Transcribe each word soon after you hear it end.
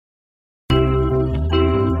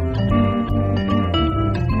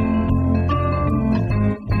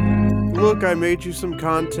Look, I made you some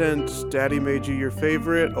content. Daddy made you your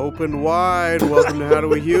favorite. Open wide. Welcome to How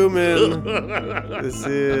to a Human. This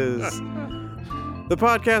is the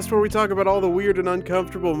podcast where we talk about all the weird and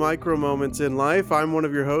uncomfortable micro moments in life. I'm one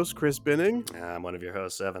of your hosts, Chris Binning. I'm one of your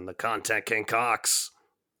hosts, Evan, the Content King Cox.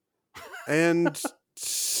 And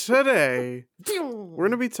today, we're going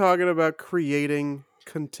to be talking about creating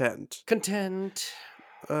content. Do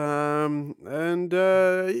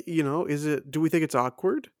we think it's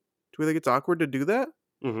awkward? Do we think it's awkward to do that?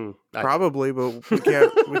 Mm-hmm. Probably, but we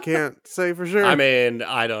can't say for sure. I mean,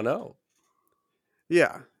 I don't know.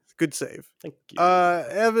 Yeah, good save. Thank you.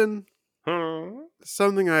 Evan,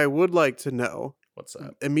 something I would like to know. What's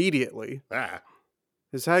that? Immediately.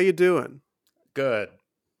 Is how you doing? Good.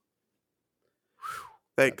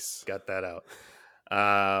 Thanks. Got that out.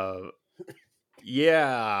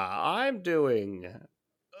 Yeah, I'm doing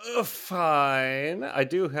fine. I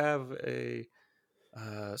do have a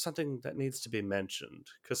something that needs to be mentioned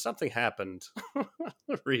because something happened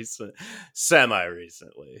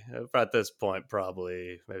semi-recently. At this point,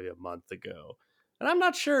 probably maybe a month ago, and I'm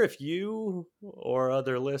not sure if you or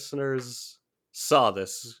other listeners saw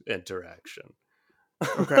this interaction.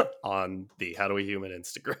 Okay. On the How Do We Human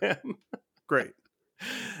Instagram. Great.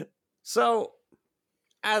 So,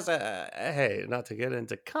 hey, not to get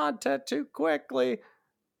into content too quickly,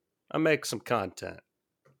 I make some content.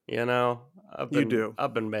 You know, I've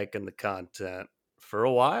been making the content for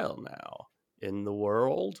a while now in the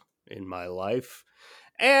world, in my life.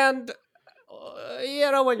 And,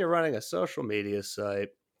 when you're running a social media site,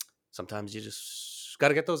 sometimes you just got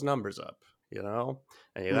to get those numbers up, and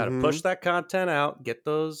you got to push that content out, get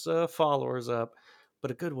those followers up.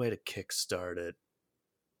 But a good way to kickstart it,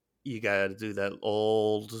 you got to do that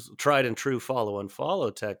old tried and true follow and follow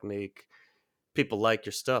technique. People like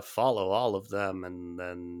your stuff, follow all of them, and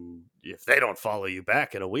then if they don't follow you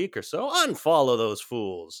back in a week or so, unfollow those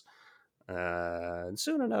fools. And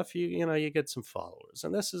soon enough, you get some followers,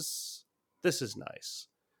 and this is nice.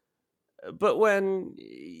 But when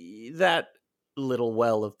that little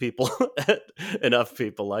well of people, enough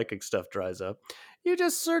people liking stuff dries up, you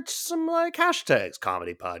just search some hashtags,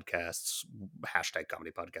 comedy podcasts, hashtag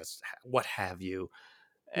comedy podcasts, what have you.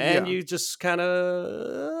 And you just kind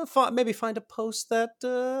of maybe find a post that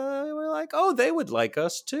we're like, oh, they would like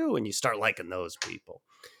us too. And you start liking those people.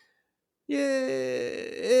 Yeah,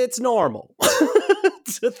 it's normal.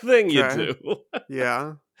 It's a thing you do.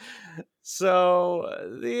 Yeah.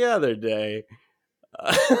 So the other day,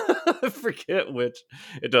 I forget which,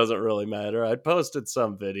 it doesn't really matter. I posted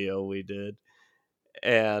some video we did.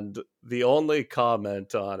 And the only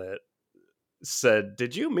comment on it said,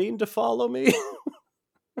 "Did you mean to follow me?"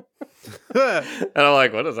 And I'm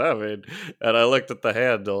like, what does that mean? And I looked at the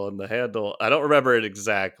handle, and the handle, I don't remember it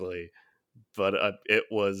exactly, but it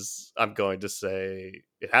was, I'm going to say,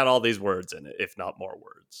 it had all these words in it, if not more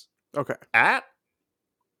words. Okay. At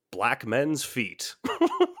Black Men's Feet.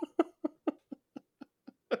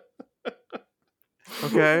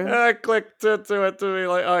 Okay. And I clicked into it to be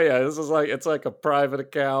like, oh yeah, this is it's like a private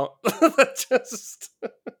account. This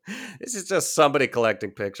is just somebody collecting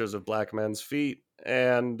pictures of black men's feet,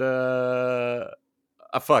 and I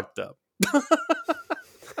fucked up.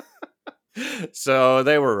 So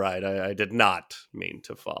they were right. I did not mean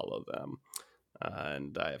to follow them,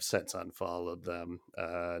 and I have since unfollowed them.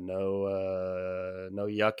 No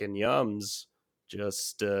yuck and yums.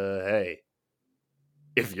 Just hey.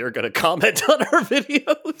 If you're going to comment on our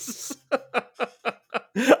videos,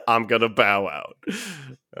 I'm going to bow out.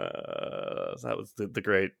 That was the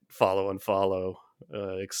great follow and follow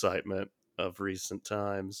excitement of recent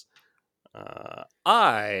times.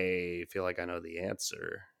 I feel like I know the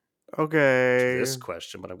answer to this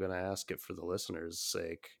question, but I'm going to ask it for the listeners'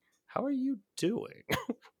 sake. How are you doing?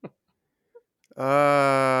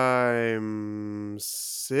 I'm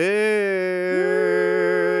sick.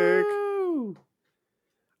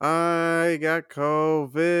 I got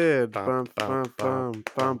COVID. Bum, bum, bum,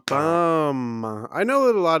 bum, bum. I know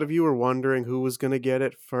that a lot of you were wondering who was going to get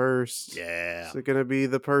it first. Yeah. Is it going to be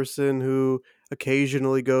the person who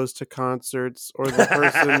occasionally goes to concerts, or the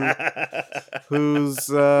person who's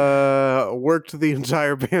worked the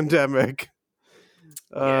entire pandemic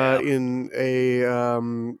in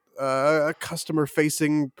a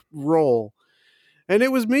customer-facing role? And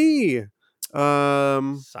it was me.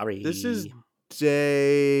 Sorry. This is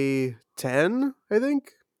day 10, I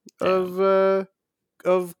think, of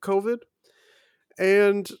COVID,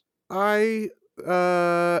 and I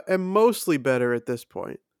am mostly better at this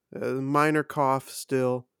point. Minor cough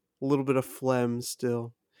still, a little bit of phlegm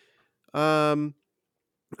still.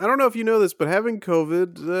 I don't know if you know this, but having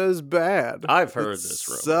COVID is bad. I've heard this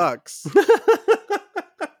rumor. Sucks.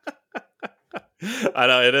 I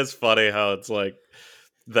know, it is funny how it's like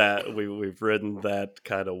that we've ridden that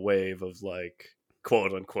kind of wave of like,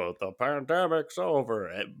 quote unquote, the pandemic's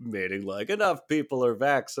over, meaning like enough people are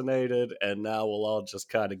vaccinated and now we'll all just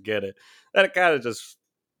kind of get it. And it kind of just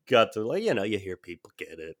got to like, you hear people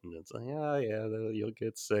get it and it's like, oh yeah, you'll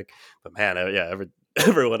get sick. But man,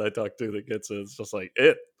 everyone I talk to that gets it, it's just like,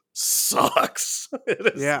 it sucks.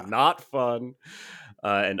 It is not fun.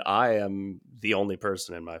 And I am the only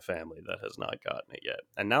person in my family that has not gotten it yet.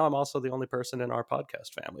 And now I'm also the only person in our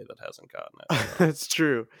podcast family that hasn't gotten it. So. That's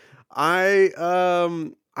true. I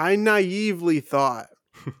naively thought,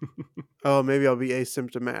 oh, maybe I'll be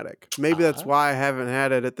asymptomatic. Maybe that's why I haven't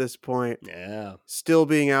had it at this point. Yeah. Still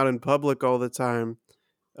being out in public all the time.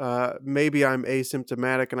 Maybe I'm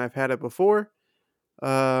asymptomatic and I've had it before.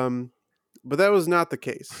 But that was not the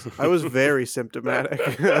case. I was very symptomatic.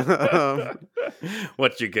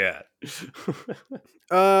 What you got?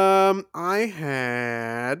 I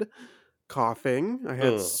had coughing. I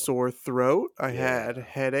had sore throat. I had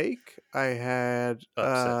headache. I had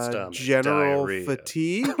general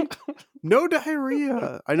fatigue. No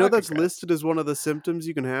diarrhea. I know that's listed as one of the symptoms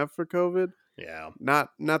you can have for COVID. Yeah. Not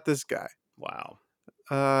this guy. Wow.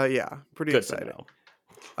 Yeah. Pretty exciting.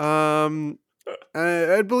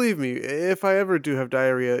 And believe me, if I ever do have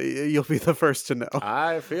diarrhea, you'll be the first to know.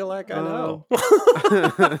 I feel like I know.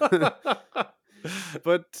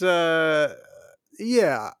 But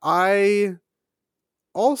yeah, I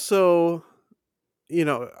also,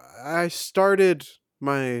 I started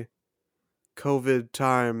my COVID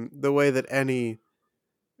time the way that any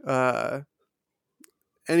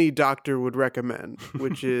doctor would recommend,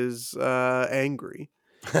 which is angry.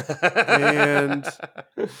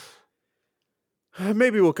 And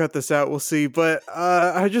maybe we'll cut this out. We'll see. But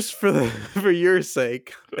I just for your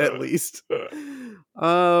sake, at least,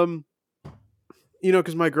 because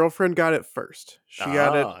my girlfriend got it first. She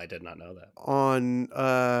got it. I did not know that. On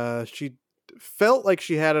she felt like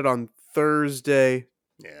she had it on Thursday.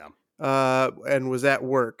 Yeah. And was at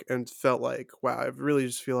work and felt like, wow, I really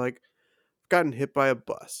just feel like I've gotten hit by a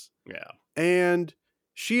bus. Yeah. And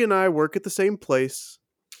she and I work at the same place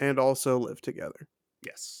and also live together.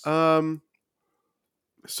 Yes.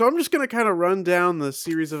 So I'm just going to kind of run down the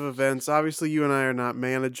series of events. Obviously, you and I are not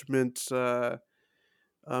management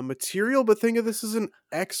material, but think of this as an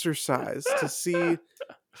exercise to see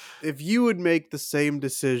if you would make the same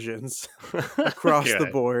decisions across the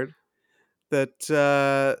board that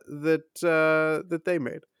they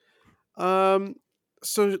made.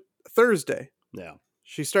 So Thursday,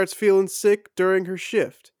 she starts feeling sick during her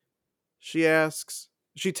shift. She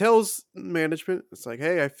tells management, it's like,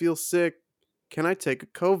 hey, I feel sick. Can I take a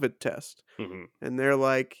COVID test? Mm-hmm. And they're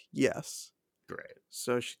like, yes. Great.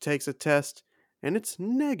 So she takes a test and it's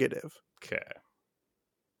negative. Okay.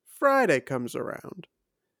 Friday comes around.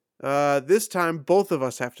 This time, both of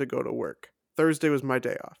us have to go to work. Thursday was my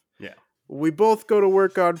day off. Yeah. We both go to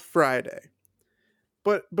work on Friday.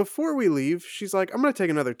 But before we leave, she's like, I'm going to take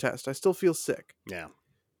another test. I still feel sick. Yeah.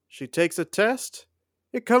 She takes a test.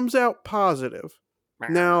 It comes out positive.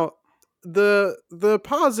 Now, the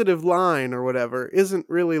positive line or whatever isn't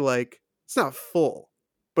really like, it's not full,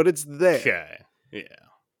 but it's there. Okay. Yeah.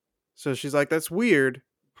 So she's like, that's weird.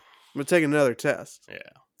 I'm going to take another test. Yeah.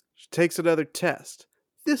 She takes another test.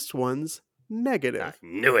 This one's negative. I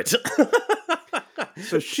knew it.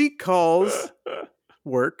 So she calls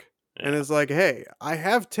work and is like, hey, I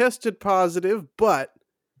have tested positive, but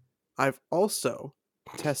I've also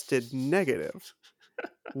tested negative.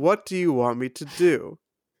 What do you want me to do?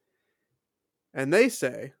 And they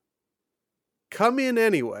say, come in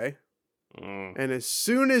anyway. And as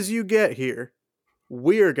soon as you get here,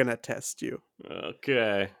 we're going to test you.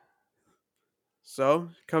 Okay. So,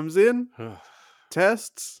 comes in,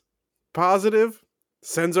 tests, positive,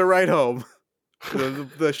 sends her right home.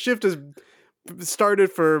 The shift has started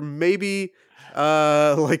for maybe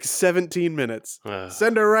like 17 minutes.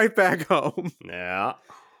 Send her right back home. Yeah.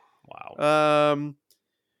 Wow.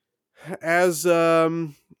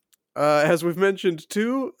 As we've mentioned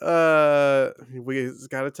too, we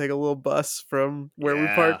got to take a little bus from where we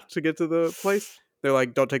parked to get to the place. They're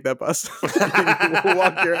like, don't take that bus. We'll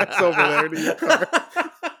walk your ass over there to your car.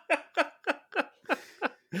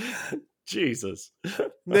 Jesus.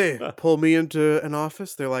 They pull me into an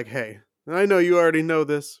office. They're like, hey, I know you already know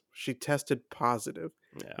this. She tested positive.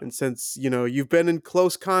 Yeah. And since, you've been in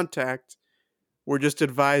close contact, we're just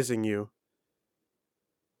advising you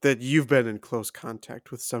that you've been in close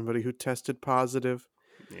contact with somebody who tested positive.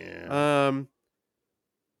 Yeah.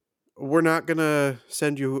 we're not going to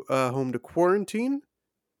send you home to quarantine.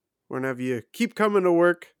 We're going to have you keep coming to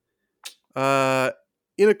work.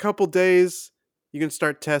 In a couple days, you can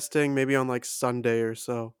start testing, maybe on like Sunday or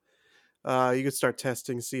so. You can start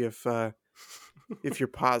testing, see if you're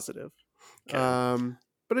positive. Okay.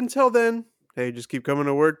 But until then, hey, just keep coming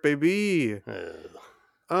to work, baby.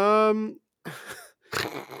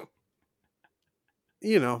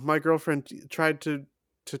 You know, my girlfriend tried to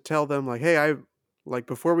tell them like, hey,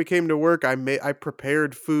 before we came to work, I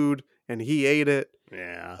prepared food and he ate it.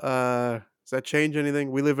 Yeah. Does that change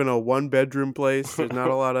anything? We live in a 1-bedroom place. There's not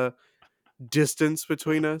a lot of distance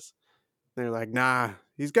between us. They're like, nah,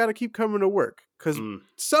 he's got to keep coming to work because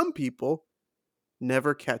some people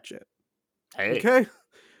never catch it. Hey. Okay?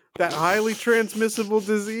 That highly transmissible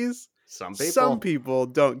disease, some people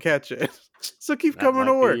don't catch it. So keep coming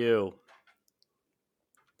to work. You.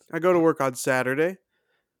 I go to work on Saturday.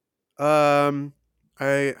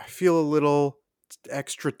 I feel a little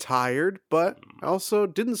extra tired, but I also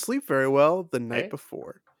didn't sleep very well the night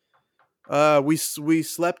before. We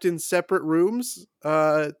slept in separate rooms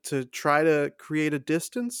to try to create a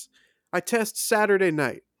distance. I test Saturday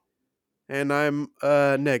night, and I'm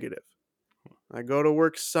negative. I go to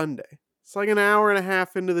work Sunday. It's like an hour and a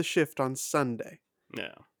half into the shift on Sunday.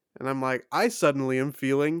 Yeah. And I'm like, I suddenly am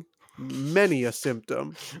feeling many a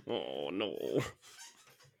symptom. Oh, no.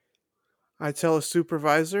 I tell a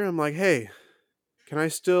supervisor, I'm like, hey, can I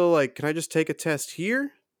just take a test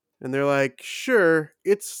here? And they're like, sure,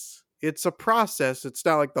 it's a process. It's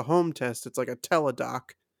not like the home test. It's like a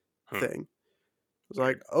teledoc thing. I was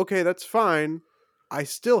like, okay, that's fine. I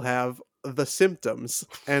still have the symptoms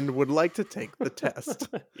and would like to take the test.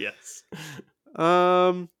 Yes.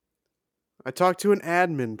 I talked to an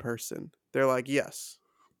admin person. They're like, yes,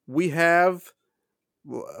 we have,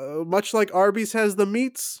 much like Arby's has the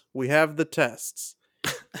meats, we have the tests.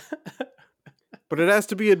 But it has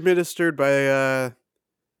to be administered by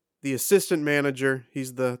the assistant manager.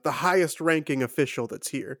 He's the highest ranking official that's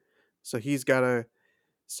here. So he's got to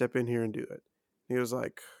step in here and do it.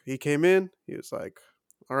 He came in, he was like,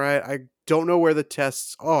 all right, I don't know where the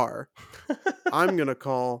tests are. I'm going to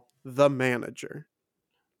call the manager.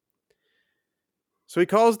 So he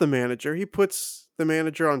calls the manager. He puts the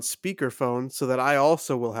manager on speakerphone so that I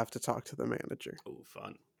also will have to talk to the manager. Oh,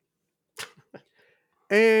 fun.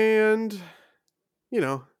 And, you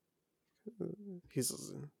know, this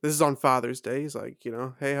is on Father's Day. He's like, you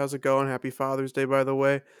know, hey, how's it going? Happy Father's Day, by the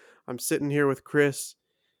way. I'm sitting here with Chris.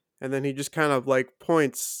 And then he just kind of like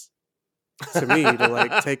points to me to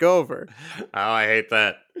like take over. Oh, I hate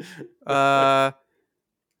that.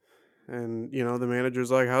 And you know, the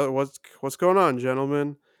manager's like, what's going on,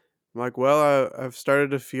 gentlemen? I'm like, well, I've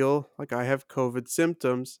started to feel like I have COVID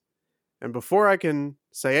symptoms. And before I can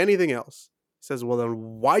say anything else, he says, well, then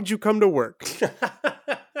why'd you come to work?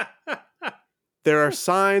 There are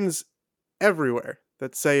signs everywhere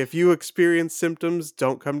that say if you experience symptoms,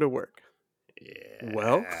 don't come to work. Yeah.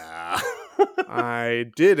 Well, I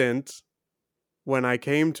didn't when I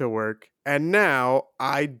came to work, and now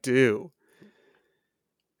I do.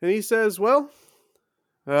 And he says, well,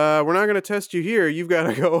 we're not going to test you here. You've got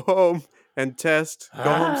to go home and test. Go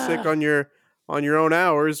home sick on your own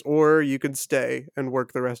hours, or you can stay and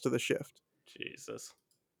work the rest of the shift. Jesus.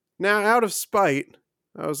 Now, out of spite,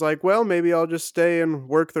 I was like, well, maybe I'll just stay and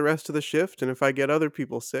work the rest of the shift, and if I get other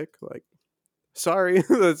people sick, like, sorry,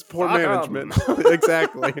 that's poor management.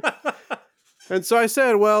 Exactly. And so I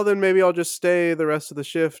said, well, then maybe I'll just stay the rest of the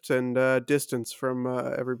shift and distance from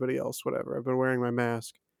everybody else, whatever. I've been wearing my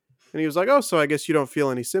mask. And he was like, oh, so I guess you don't feel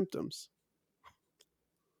any symptoms.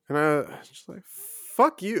 And I was just like,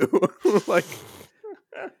 fuck you. Like,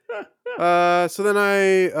 so then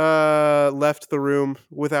I left the room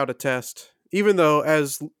without a test, even though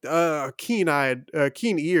as keen-eared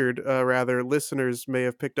listeners may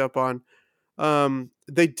have picked up on,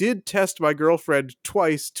 they did test my girlfriend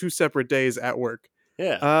twice, 2 separate days at work.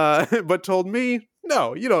 Yeah. But told me,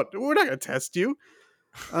 no, we're not going to test you.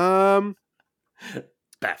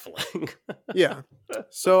 Baffling. Yeah.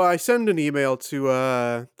 So I send an email to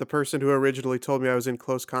the person who originally told me I was in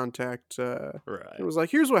close contact. Right. It was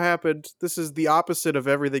like, here's what happened. This is the opposite of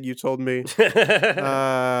everything you told me.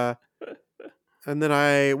 And then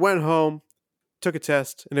I went home, took a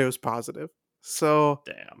test, and it was positive. So,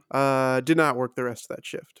 damn. Did not work the rest of that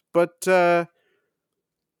shift. But then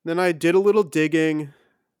I did a little digging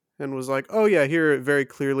and was like, oh yeah, here it very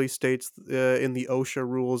clearly states in the OSHA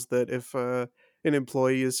rules that if an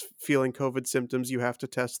employee is feeling COVID symptoms, you have to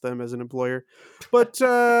test them as an employer. But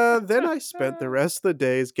then I spent the rest of the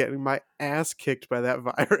days getting my ass kicked by that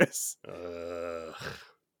virus.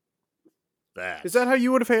 Is that how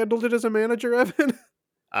you would have handled it as a manager, Evan?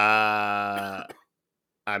 I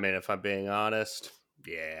mean, if I'm being honest,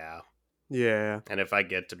 yeah. Yeah. And if I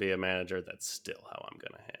get to be a manager, that's still how I'm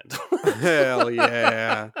going to handle it. Hell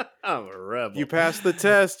yeah. I'm a rebel. You passed the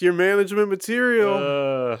test. You're management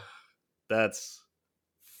material. That's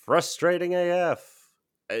frustrating AF.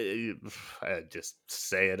 I just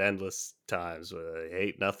say it endless times. I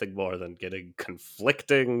hate nothing more than getting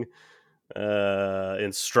conflicting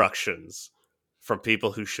instructions from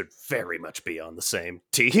people who should very much be on the same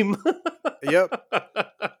team. Yep.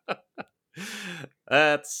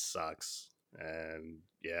 That sucks. And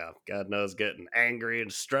yeah, God knows getting angry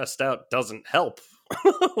and stressed out doesn't help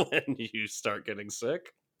when you start getting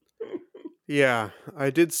sick. Yeah, I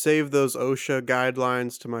did save those OSHA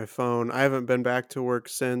guidelines to my phone. I haven't been back to work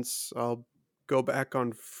since. I'll go back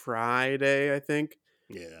on Friday, I think.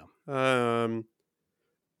 Yeah.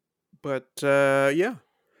 But yeah,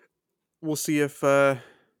 we'll see if the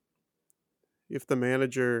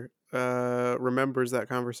manager remembers that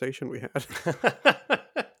conversation we had.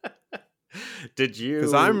 Did you?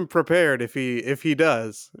 Because I'm prepared if he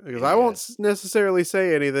does. Because I won't necessarily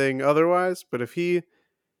say anything otherwise. But if he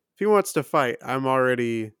wants to fight, I've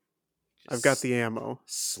got the ammo.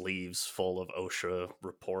 Sleeves full of OSHA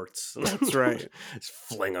reports. That's right. Just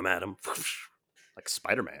fling them at him like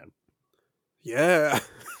Spider-Man. Yeah.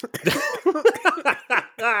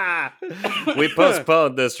 We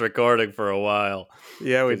postponed this recording for a while.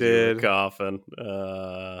 Yeah, we did. You were coughing.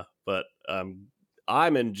 But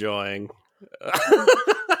I'm enjoying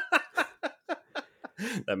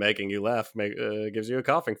that making you laugh gives you a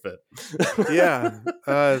coughing fit. Yeah.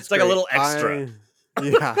 It's like a little extra.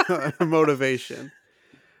 Yeah, motivation.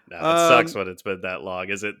 No, it sucks when it's been that long.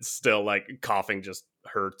 Is it still like coughing just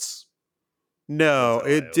hurts? No,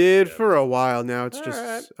 it did for a while. Now it's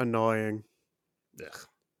just annoying. Ugh.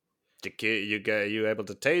 You able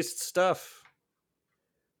to taste stuff?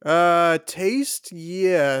 Taste,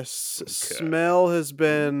 yes. Okay. Smell has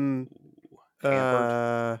been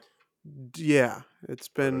yeah, it's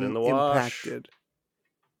been impacted.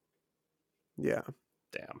 Yeah.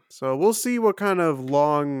 Damn. So we'll see what kind of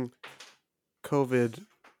long COVID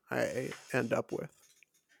I end up with.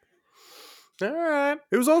 All right.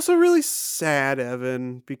 It was also really sad,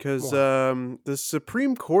 Evan, because the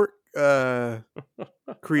Supreme Court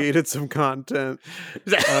created some content.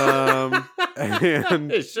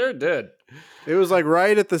 And it sure did. It was like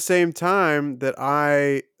right at the same time that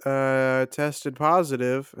I tested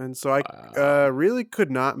positive, and so I really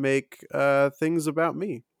could not make things about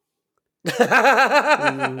me.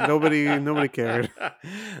 Nobody cared.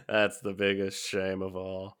 That's the biggest shame of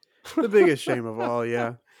all. The biggest shame of all,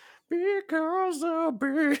 yeah. Because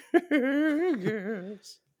the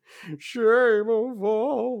biggest shame of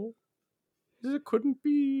all is it couldn't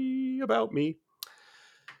be about me.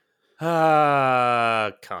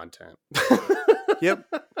 Content. Yep.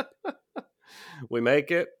 We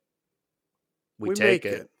make it. We take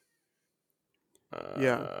it.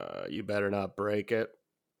 Yeah. You better not break it.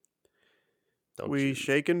 We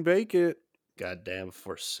shake and bake it. Goddamn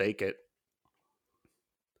forsake it.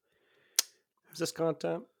 Is this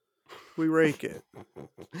content? We rake it.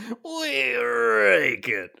 We rake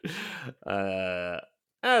it.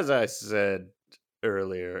 As I said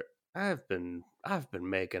earlier, I've been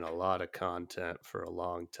making a lot of content for a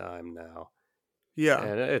long time now. Yeah.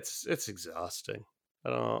 And it's exhausting. I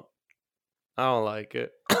don't like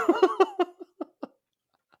it.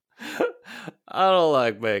 I don't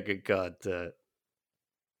like making content.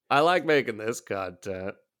 I like making this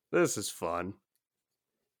content. This is fun.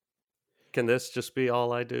 Can this just be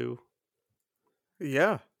all I do?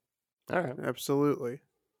 Yeah. All right. Absolutely.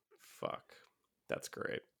 Fuck. That's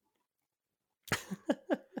great.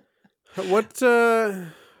 What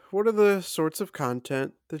are the sorts of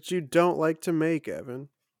content that you don't like to make, Evan?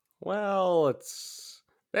 Well, it's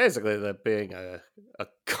basically that being a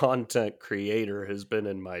content creator has been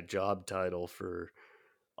in my job title for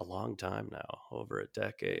a long time now, over a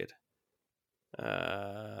decade.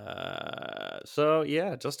 So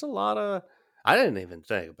yeah, just a lot of, I didn't even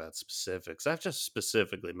think about specifics. I've just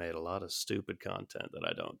specifically made a lot of stupid content that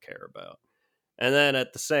I don't care about. And then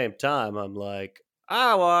at the same time, I'm like,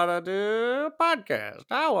 I want to do a podcast.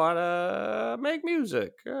 I want to make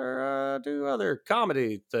music or do other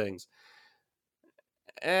comedy things.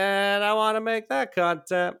 And I want to make that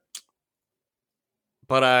content.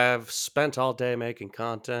 But I've spent all day making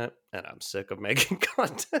content, and I'm sick of making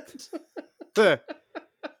content.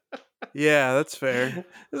 Yeah, that's fair.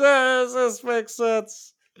 Does this make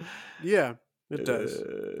sense? Yeah, it does.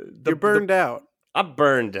 You're burned out. I'm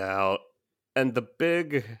burned out. And the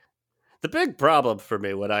big problem for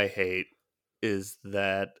me, what I hate, is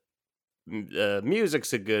that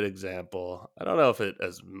music's a good example. I don't know if it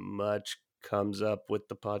as much comes up with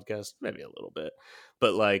the podcast, maybe a little bit,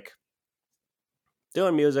 but like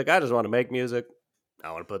doing music, I just want to make music.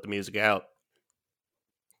 I want to put the music out.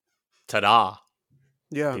 Ta-da.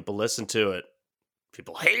 Yeah. People listen to it.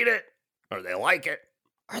 People hate it, or they like it,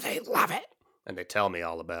 or they love it, and they tell me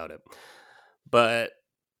all about it. But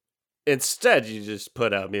instead, you just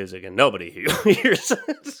put out music and nobody hears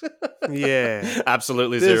it. Yeah.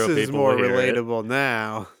 Absolutely zero people. This is more relatable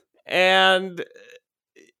now. And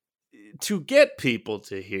to get people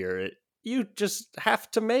to hear it, you just have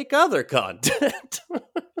to make other content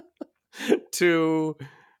to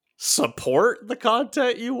support the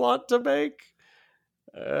content you want to make.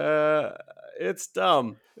 It's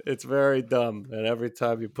dumb. It's very dumb. And every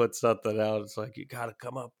time you put something out, it's like you got to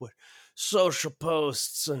come up with social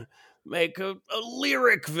posts and make a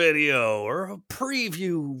lyric video or a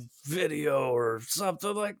preview video or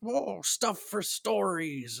something like stuff for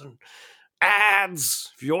stories and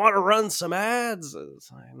ads. If you want to run some ads,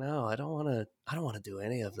 it's like, no, I don't want to do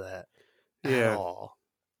any of that at all.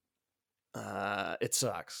 It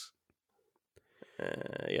sucks.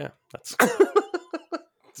 Yeah, that's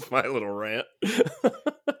that's my little rant.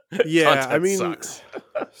 Yeah, I mean, sucks.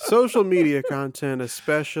 Social media content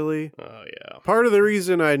especially. Oh yeah. Part of the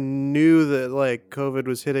reason I knew that like COVID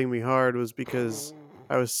was hitting me hard was because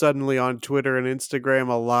I was suddenly on Twitter and Instagram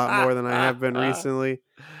a lot more than I have been recently,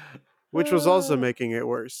 which was also making it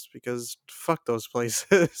worse because fuck those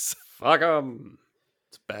places. Fuck them.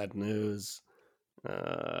 It's bad news.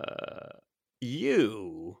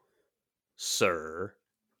 You, sir.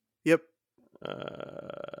 Yep.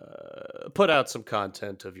 Put out some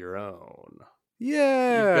content of your own.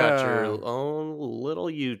 Yeah. You've got your own little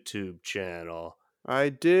YouTube channel. I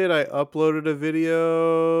did. I uploaded a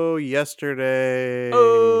video yesterday.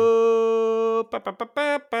 Oh,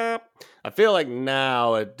 I feel like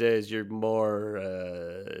nowadays you're more,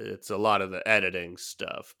 it's a lot of the editing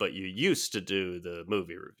stuff, but you used to do the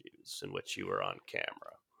movie reviews in which you were on camera.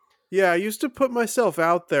 Yeah, I used to put myself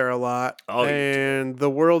out there a lot, and the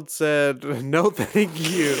world said, no, thank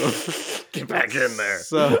you. Get back in there.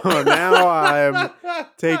 So now I'm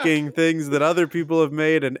taking things that other people have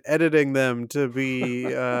made and editing them to be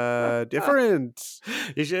different.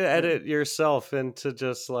 You should edit yourself into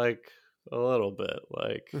just like a little bit.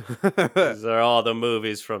 Like, these are all the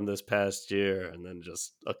movies from this past year, and then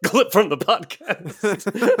just a clip from the podcast.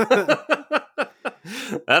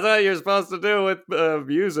 That's what you're supposed to do with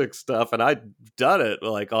music stuff, and I've done it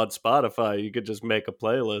like on Spotify. You could just make a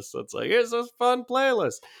playlist that's like, here's this fun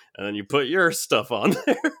playlist, and then you put your stuff on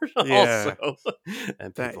there also,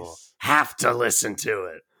 and people have to listen to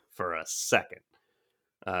it for a second.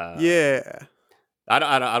 Yeah, I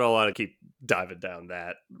don't want to keep diving down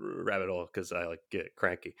that rabbit hole because I like get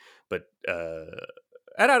cranky, but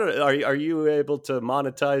and I don't. Are you able to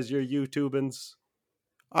monetize your YouTubans?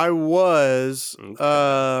 I was,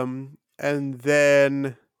 and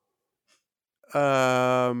then,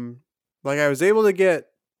 like I was able to get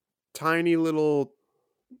tiny little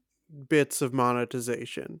bits of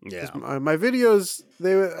monetization. Yeah, my videos,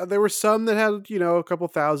 there were some that had, a couple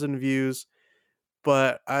thousand views,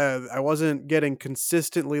 but I wasn't getting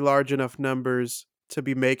consistently large enough numbers to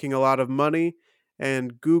be making a lot of money,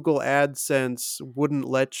 and Google AdSense wouldn't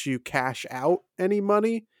let you cash out any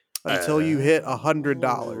money until you hit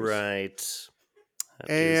 $100. Right.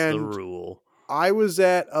 That and is the rule. I was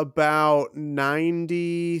at about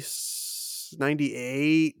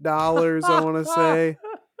 $98, I want to say.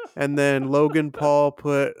 And then Logan Paul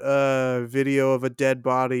put a video of a dead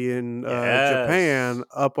body in Japan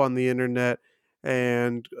up on the internet.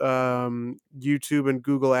 And YouTube and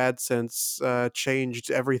Google AdSense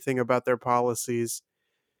changed everything about their policies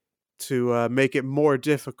to make it more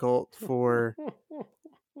difficult for...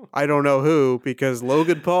 I don't know who, because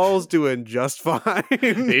Logan Paul's doing just fine.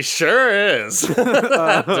 He sure is.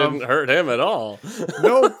 Didn't hurt him at all.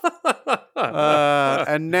 Nope.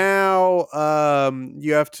 And now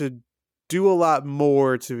you have to do a lot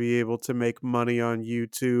more to be able to make money on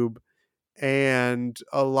YouTube. And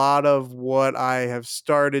a lot of what I have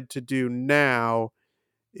started to do now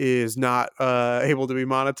is not able to be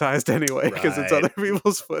monetized anyway because it's other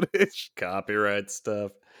people's footage. Copyright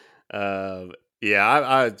stuff. Yeah,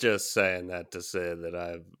 I was just saying that to say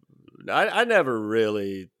that I never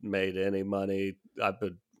really made any money. I've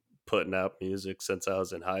been putting out music since I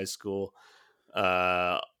was in high school.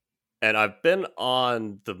 And I've been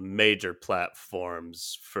on the major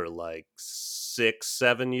platforms for like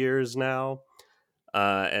 6-7 years now.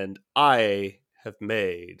 And I have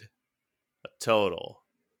made a total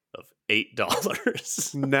of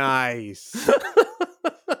 $8. Nice.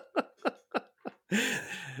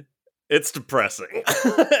 It's depressing,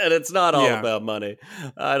 and it's not all about money.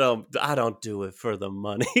 I don't do it for the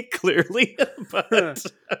money, clearly, but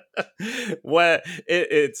when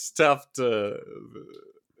it's tough to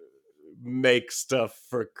make stuff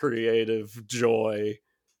for creative joy,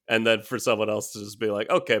 and then for someone else to just be like,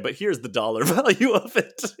 okay, but here's the dollar value of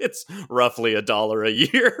it. It's roughly $1 a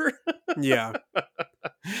year. Yeah.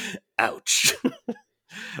 Ouch.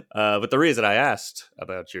 But the reason I asked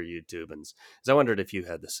about your YouTubing is I wondered if you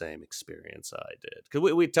had the same experience I did.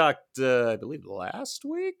 Because we talked, I believe, last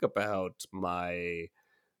week about my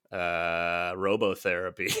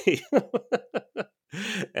robotherapy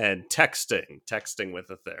and texting with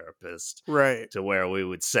a therapist. Right. To where we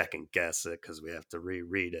would second guess it because we have to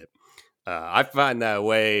reread it. I find that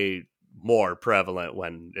way more prevalent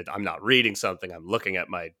when I'm not reading something, I'm looking at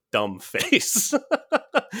my dumb face.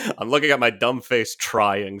 I'm looking at my dumb face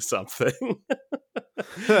trying something.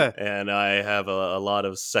 And I have a lot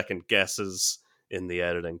of second guesses in the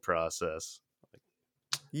editing process.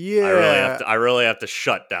 Yeah. I really have to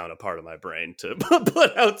shut down a part of my brain to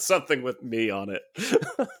put out something with me on it.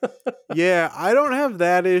 Yeah, I don't have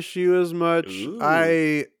that issue as much. Ooh.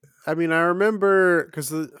 I mean, I remember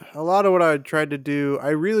because a lot of what I tried to do, I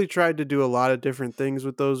really tried to do a lot of different things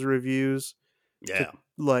with those reviews. Yeah. To,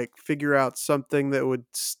 like, figure out something that would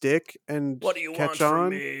stick and what do you catch want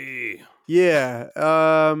on. From me? Yeah.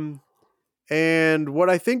 And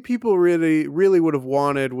what I think people really, really would have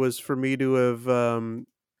wanted was for me to have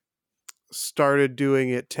started doing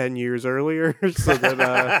it 10 years earlier so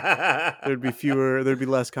that there'd be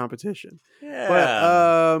less competition. Yeah.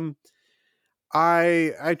 But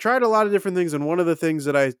I tried a lot of different things, and one of the things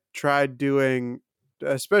that I tried doing,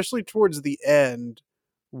 especially towards the end,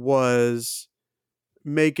 was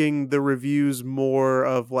making the reviews more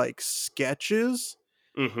of like sketches.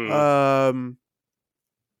 Mm-hmm.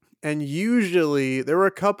 And usually there were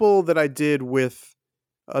a couple that I did with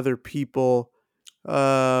other people.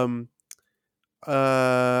 I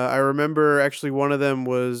remember actually one of them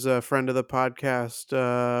was a friend of the podcast,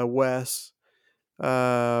 Wes.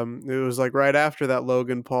 It was like right after that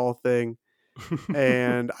Logan Paul thing,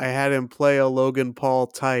 and I had him play a Logan Paul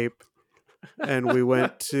type, and we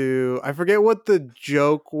went to, I forget what the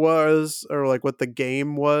joke was or like what the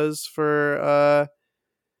game was for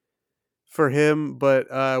him,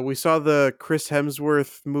 but we saw the Chris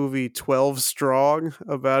Hemsworth movie 12 Strong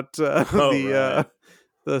about the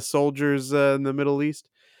soldiers in the Middle East.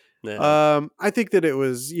 Yeah. I think that it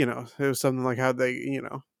was something like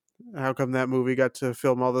how come that movie got to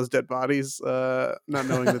film all those dead bodies, not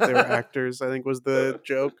knowing that they were actors, I think was the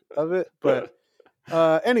joke of it. But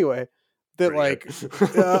anyway,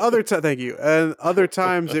 that thank you. And other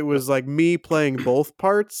times it was like me playing both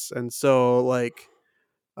parts. And so like,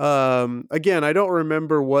 again, I don't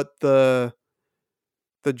remember what the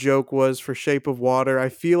joke was for Shape of Water. I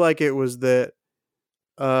feel like it was that,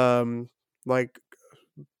 like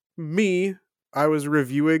me, I was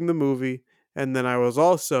reviewing the movie, and then I was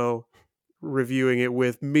also reviewing it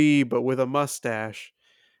with me, but with a mustache,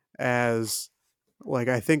 as like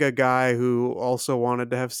I think a guy who also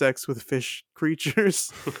wanted to have sex with fish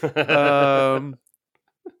creatures. But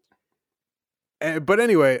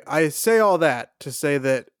anyway, I say all that to say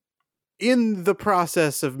that in the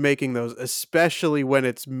process of making those, especially when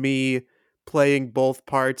it's me playing both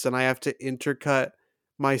parts and I have to intercut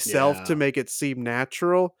myself to make it seem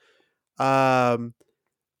natural,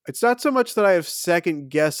 it's not so much that I have second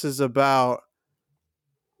guesses about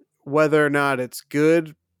whether or not it's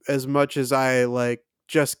good as much as I like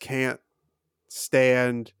just can't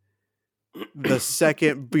stand the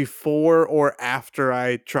second before or after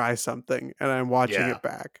I try something and I'm watching it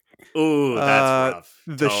back. Ooh, that's rough.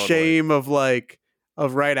 The shame of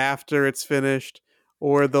right after it's finished,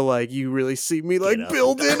 or the like you really see me like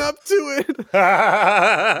building up to it.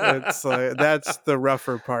 It's like that's the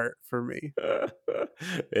rougher part for me.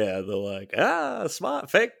 Yeah, the like smile,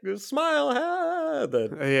 fake smile,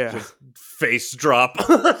 just face drop,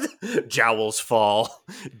 jowls fall,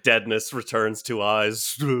 deadness returns to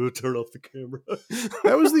eyes. Turn off the camera.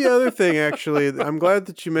 That was the other thing, actually. I'm glad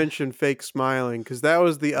that you mentioned fake smiling, because that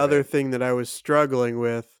was the other thing that I was struggling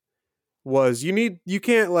with. Was you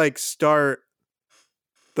can't like start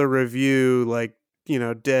the review like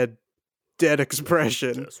dead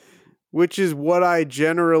expression, which is what I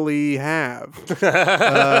generally have.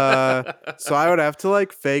 So I would have to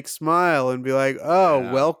like fake smile and be like,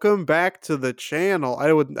 welcome back to the channel. I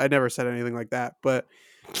never said anything like that, but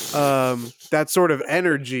that sort of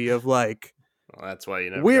energy of like Well, that's why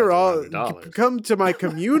you never We're got all $100. come to my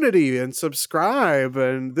community and subscribe,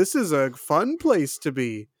 and this is a fun place to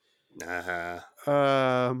be. But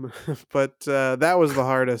that was the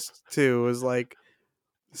hardest too. Was like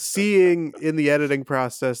seeing in the editing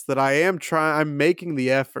process that I'm making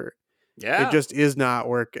the effort. Yeah, it just is not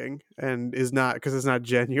working, and is not because it's not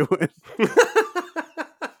genuine.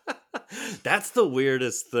 That's the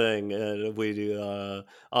weirdest thing, and we do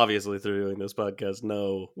obviously through doing this podcast.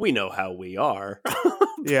 We know how we are.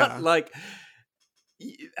 Yeah, like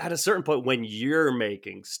at a certain point when you're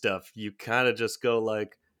making stuff, you kind of just go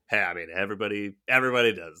like, "Hey, I mean, everybody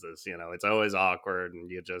does this. It's always awkward,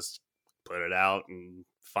 and you just put it out and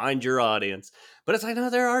find your audience." But it's like, no,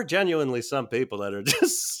 there are genuinely some people that are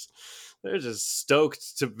they're just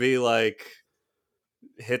stoked to be like,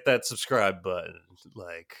 hit that subscribe button,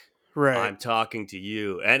 like. right. I'm talking to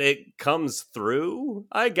you, and it comes through,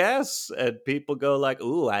 I guess, and people go like,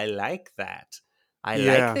 "Ooh, I like that. I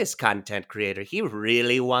like this content creator. He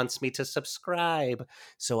really wants me to subscribe."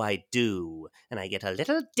 So I do, and I get a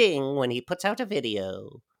little ding when he puts out a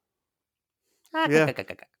video. Yeah.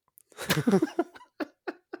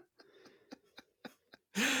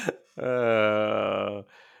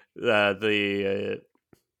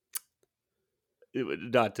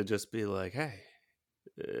 Not to just be like, "Hey,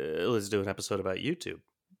 let's do an episode about YouTube,"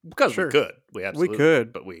 because we could. We absolutely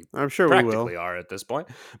could, but we I'm sure practically we will. are at this point.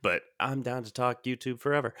 But I'm down to talk YouTube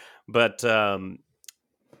forever. But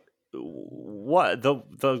what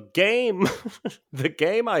the game the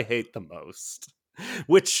game I hate the most,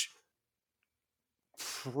 which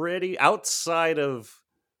pretty outside of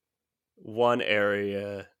one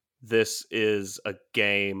area, this is a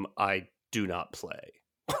game I do not play.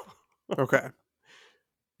 Okay.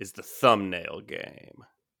 Is the thumbnail game.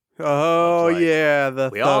 Oh, like, yeah,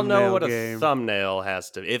 we all know what game. a thumbnail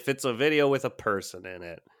has to. If it's a video with a person in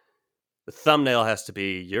it, the thumbnail has to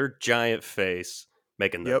be your giant face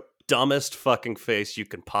making the dumbest fucking face you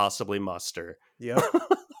can possibly muster. Yep.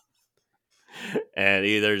 And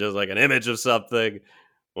either just like an image of something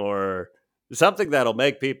or something that'll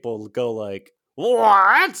make people go like,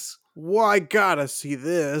 "What? Well, I gotta see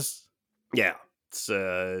this." Yeah. It's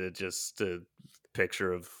just a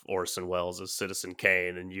picture of Orson Welles as Citizen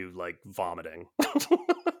Kane and you like vomiting.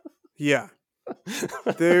 Yeah.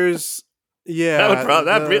 There's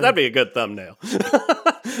that'd be a good thumbnail.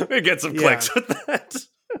 We'd get some clicks with that.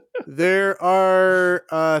 There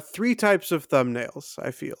are 3 types of thumbnails,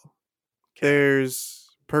 I feel. Okay. There's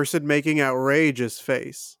person making outrageous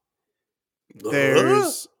face.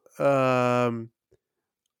 There's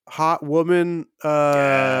hot woman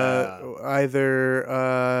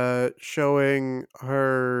either showing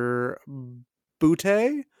her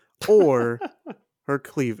booty or her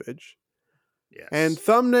cleavage. Yes. And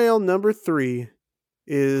thumbnail number 3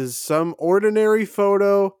 is some ordinary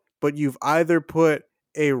photo, but you've either put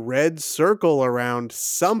a red circle around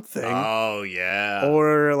something. Oh, yeah.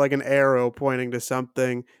 Or like an arrow pointing to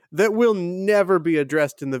something that will never be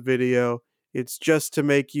addressed in the video. It's just to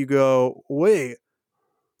make you go, wait,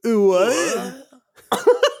 what?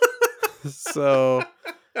 So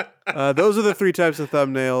those are the 3 types of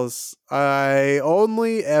thumbnails. I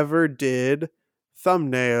only ever did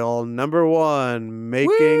thumbnail number 1,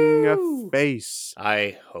 making a face.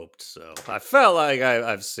 I hoped so. I felt like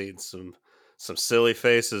I've seen some silly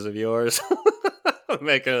faces of yours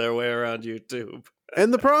making their way around YouTube.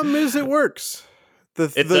 And the problem is it works.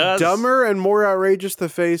 The dumber and more outrageous the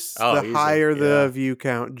face, the higher the view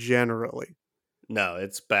count generally. No,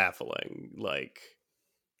 it's baffling. Like,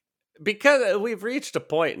 because we've reached a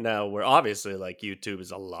point now where obviously like YouTube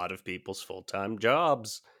is a lot of people's full-time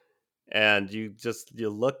jobs. And you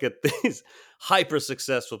look at these hyper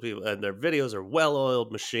successful people and their videos are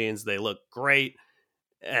well-oiled machines. They look great.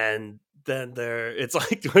 And then it's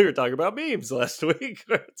like we were talking about memes last week.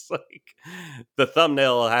 It's like the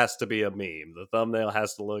thumbnail has to be a meme. The thumbnail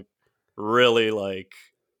has to look really like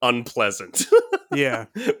unpleasant. Yeah.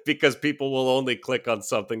 Because people will only click on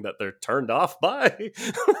something that they're turned off by.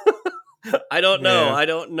 I don't know. Yeah. I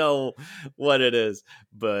don't know what it is,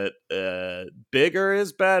 but bigger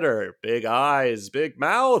is better. Big eyes, big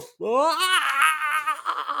mouth.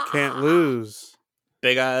 Can't lose.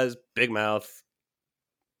 Big eyes, big mouth.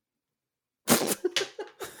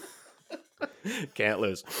 Can't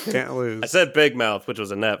lose. Can't lose. I said Big Mouth, which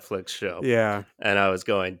was a Netflix show. Yeah. And I was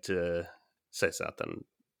going to say something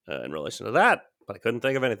in relation to that, but I couldn't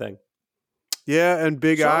think of anything. Yeah, and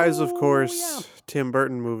Big Eyes, of course. Tim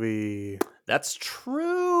Burton movie. That's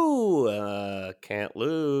true. Can't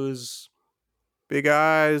lose. Big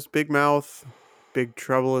Eyes, Big Mouth, Big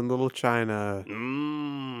Trouble in Little China.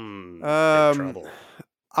 Big Trouble.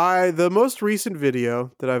 The most recent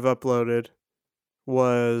video that I've uploaded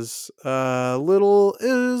was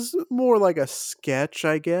is more like a sketch,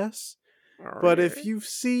 I guess. But if you've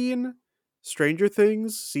seen Stranger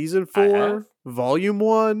Things season 4, volume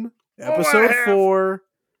 1, episode 4,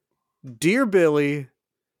 Dear Billy,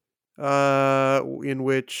 in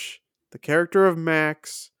which the character of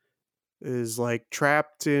Max is like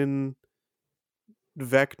trapped in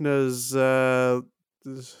Vecna's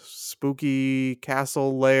spooky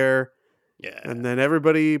castle lair. Yeah. And then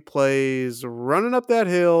everybody plays Running Up That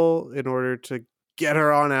Hill in order to get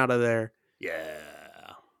her on out of there. Yeah.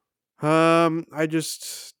 I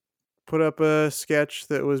just put up a sketch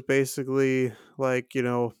that was basically like,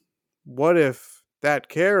 what if that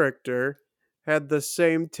character had the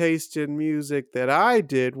same taste in music that I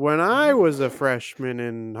did when I was a freshman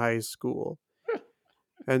in high school?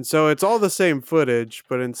 And so it's all the same footage,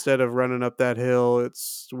 but instead of Running Up That Hill,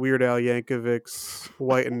 it's Weird Al Yankovic's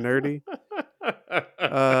White and Nerdy.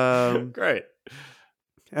 Great.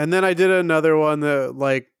 And then I did another one that,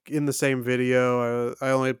 like, in the same video,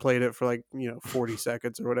 I only played it for 40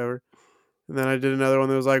 seconds or whatever. And then I did another one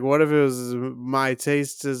that was like, what if it was my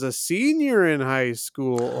taste as a senior in high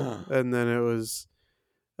school? And then it was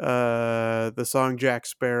the song Jack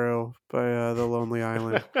Sparrow by The Lonely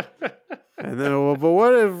Island. And then, but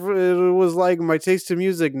what if it was like my taste in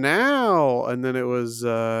music now? And then it was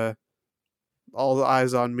All the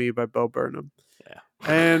Eyes on Me by Bo Burnham. Yeah.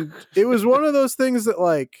 And it was one of those things that,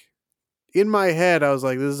 like, in my head, I was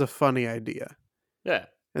like, this is a funny idea. Yeah.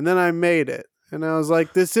 And then I made it. And I was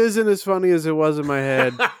like, this isn't as funny as it was in my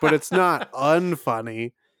head, but it's not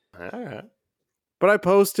unfunny. All right. But I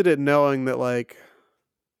posted it knowing that, like,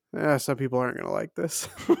 some people aren't going to like this.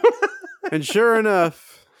 And sure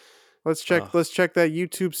enough, let's check that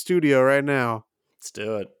YouTube studio right now. Let's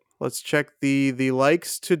do it. Let's check the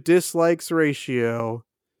likes to dislikes ratio.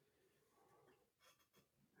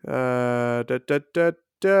 Out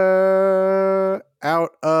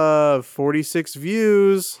of 46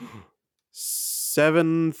 views,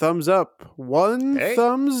 7 thumbs up, 1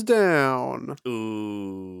 thumbs down.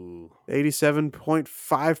 Ooh.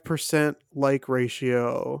 87.5% like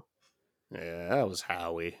ratio. Yeah, that was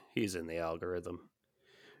Howie. He's in the algorithm.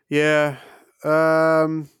 Yeah.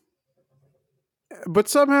 But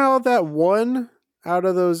somehow that 1 out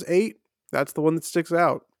of those 8, that's the one that sticks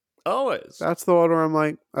out. Always. That's the one where I'm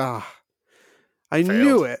like, I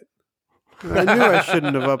knew it. I knew I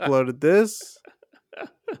shouldn't have uploaded this.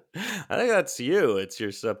 I think that's you. It's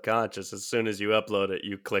your subconscious. As soon as you upload it,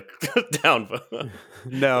 you click down.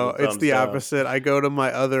 No, it's the opposite. I go to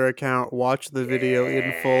my other account, watch the video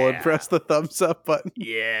in full, and press the thumbs up button.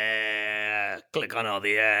 Yeah. Click on all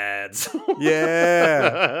the ads.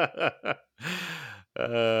 Yeah.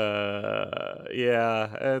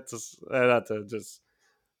 Yeah. It's not to just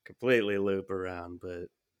completely loop around, but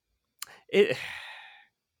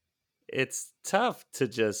it's tough to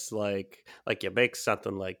just like you make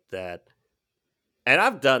something like that. And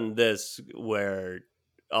I've done this where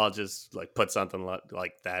I'll just like put something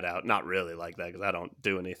like that out. Not really like that because I don't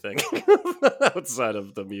do anything outside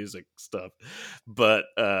of the music stuff. But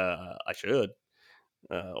I should.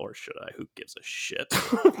 Or should I? Who gives a shit?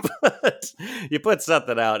 But you put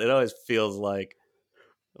something out, it always feels like,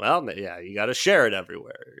 well, yeah, you got to share it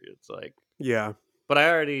everywhere. It's like, yeah. But I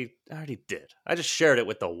already did. I just shared it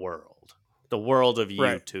with the world of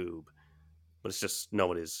YouTube. But it's just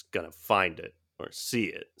nobody's gonna find it or see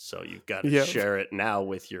it, so you've got to share it now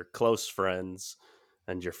with your close friends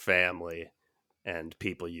and your family and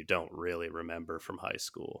people you don't really remember from high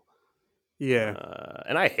school. Yeah,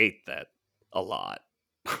 and I hate that a lot.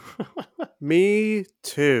 Me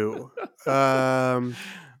too.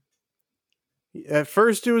 At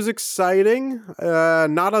first it was exciting,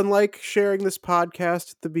 not unlike sharing this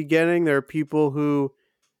podcast at the beginning. There are people who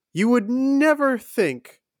you would never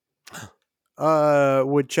think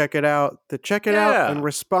would check it out and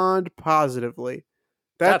respond positively.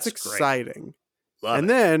 That's exciting. And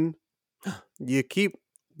then you keep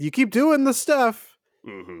doing the stuff,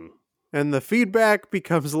 and the feedback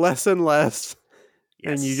becomes less and less,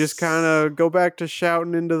 and you just kind of go back to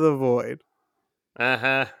shouting into the void.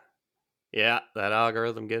 Yeah, that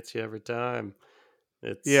algorithm gets you every time.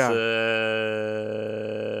 It's and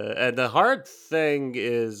the hard thing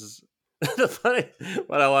is the funny.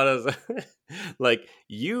 What I want to say, like,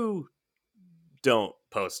 you don't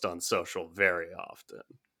post on social very often.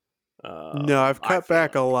 No, I've cut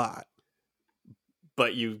back a lot.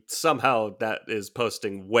 But you somehow that is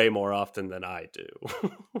posting way more often than I do.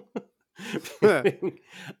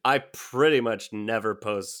 I pretty much never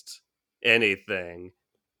post anything.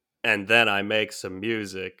 And then I make some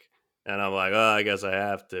music And I'm like, oh, I guess I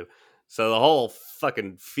have to. So the whole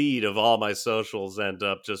fucking feed of all my socials end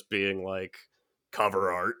up just being like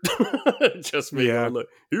cover art. Just me going like,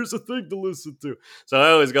 here's a thing to listen to. So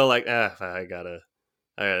I always go like, I gotta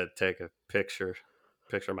take a picture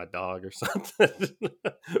of my dog or something.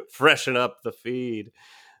 Freshen up the feed.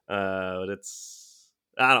 But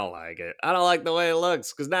I don't like it. I don't like the way it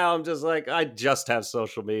looks because now I'm just like, I just have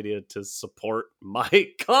social media to support my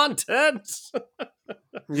content.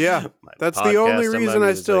 Yeah, that's the only reason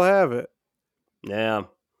I still have it. Yeah.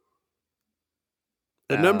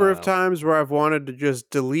 The number of times where I've wanted to just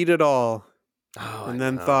delete it all and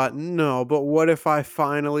then thought, no, but what if I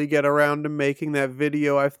finally get around to making that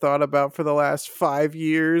video I've thought about for the last 5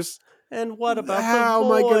 years? And what about how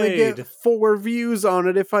am I going to get 4 views on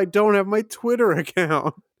it if I don't have my Twitter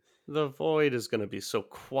account? The Void is going to be so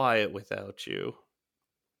quiet without you.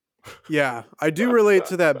 Yeah, I do relate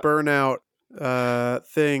to that burnout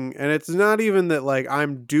thing, and it's not even that like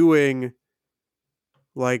I'm doing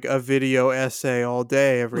like a video essay all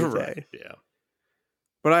day every day. Right, yeah.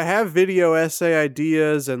 But I have video essay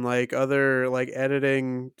ideas and like other like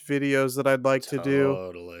editing videos that I'd like to do.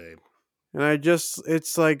 Totally. And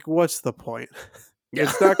it's like, what's the point? Yeah.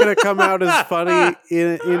 It's not going to come out as funny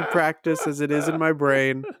in practice as it is in my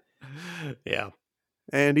brain. Yeah.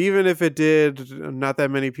 And even if it did, not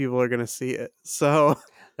that many people are going to see it. So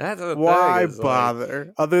why bother?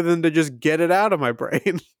 Like, other than to just get it out of my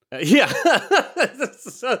brain. Yeah.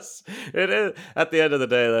 It is. At the end of the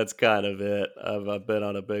day, that's kind of it. I've been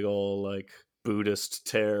on a big old like Buddhist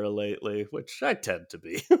tear lately, which I tend to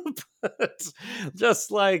be. But just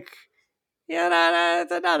like, yeah,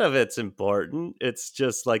 none of it's important. It's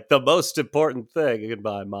just like the most important thing in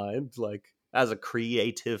my mind, like as a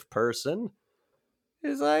creative person,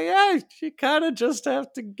 is like, yeah, you kind of just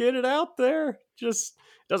have to get it out there. Just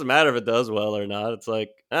doesn't matter if it does well or not. It's like,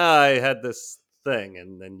 I had this thing,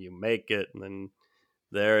 and then you make it, and then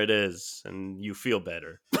there it is, and you feel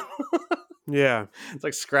better. Yeah, it's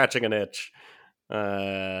like scratching an itch.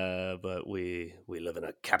 But we live in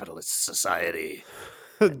a capitalist society.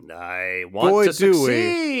 And I want to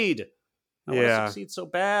succeed. I want to succeed so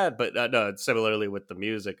bad. But no, similarly with the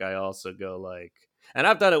music, I also go like, and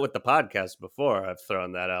I've done it with the podcast before. I've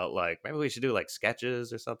thrown that out like, maybe we should do like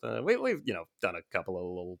sketches or something. We've done a couple of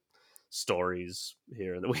little stories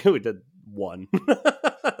here. We did one.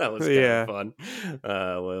 That was kind of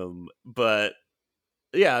fun. But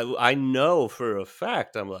yeah, I know for a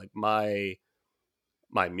fact I'm like, my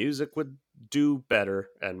music would do better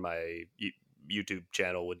and my YouTube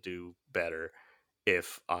channel would do better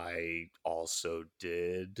if I also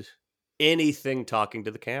did anything talking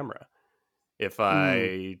to the camera. If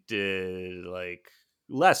I did like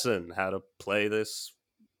lesson how to play this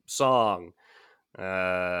song,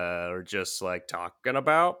 or just like talking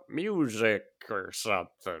about music or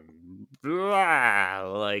something,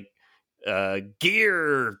 like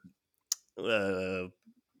gear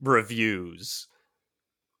reviews,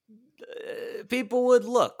 people would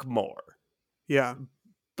look more. Yeah,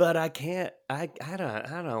 but I can't. I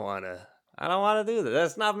don't want to. I don't want to do that.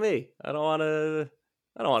 That's not me. I don't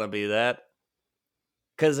want to be that.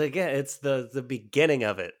 Because again, it's the beginning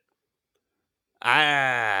of it.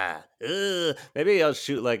 Maybe I'll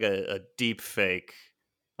shoot like a deep fake.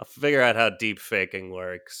 I'll figure out how deep faking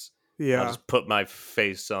works. Yeah, I'll just put my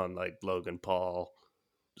face on like Logan Paul,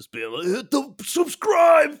 just being like, hit the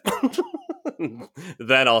subscribe.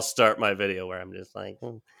 Then I'll start my video where I'm just like,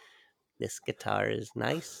 this guitar is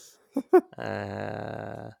nice.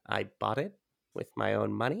 I bought it with my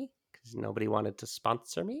own money because nobody wanted to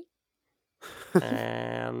sponsor me.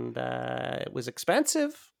 And it was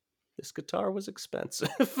expensive. This guitar was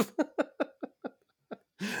expensive.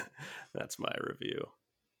 That's my review.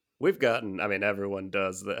 We've gotten, I mean, everyone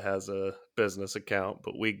does that has a business account,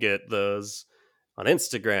 but we get those on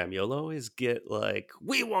Instagram. You'll always get like,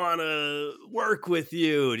 we want to work with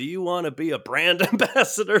you. Do you want to be a brand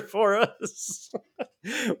ambassador for us?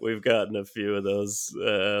 We've gotten a few of those.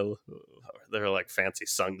 They're like fancy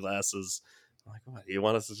sunglasses. I'm like, what, you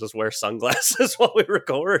want us to just wear sunglasses while we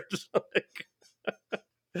record? Like,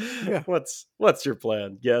 yeah. What's your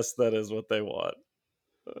plan? Yes, that is what they want.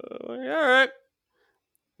 All right.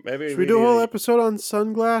 Maybe should we do a whole episode on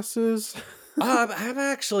sunglasses? I've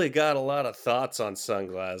actually got a lot of thoughts on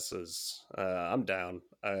sunglasses. I'm down.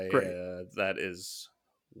 That is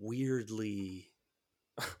weirdly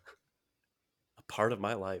a part of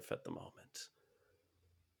my life at the moment.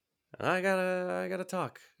 And I gotta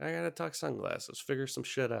talk sunglasses, figure some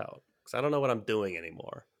shit out, because I don't know what I'm doing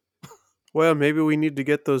anymore. Well, maybe we need to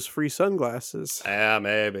get those free sunglasses. Yeah,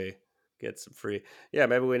 maybe. Get some free. Yeah,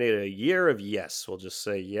 maybe we need a year of yes. We'll just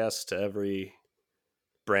say yes to every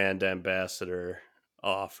brand ambassador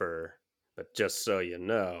offer. But just so you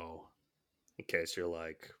know, in case you're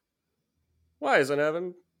like, why isn't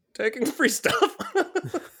Evan taking free stuff?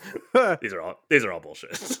 These are all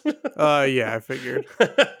bullshit. Yeah, I figured.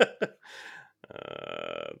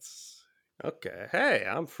 Okay. Hey,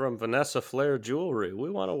 I'm from Vanessa Flair Jewelry. We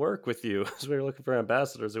want to work with you as we're looking for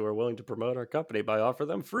ambassadors who are willing to promote our company by offering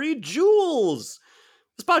them free jewels.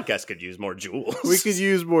 This podcast could use more jewels. We could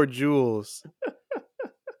use more jewels.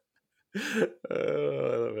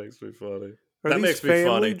 That makes me funny. Are these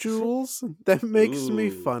family jewels? That makes me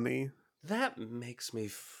funny. That makes me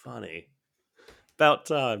funny. About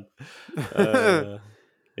time.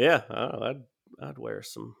 Yeah, I'd wear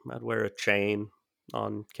a chain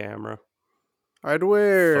on camera. I'd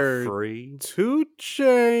wear for free 2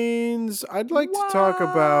 chains. I'd like to talk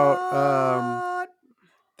about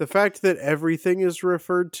the fact that everything is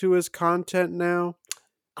referred to as content now,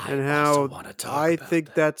 and how I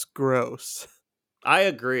think that's gross. I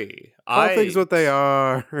agree. Call things what they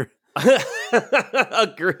are.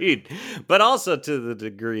 Agreed. But also to the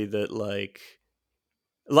degree that like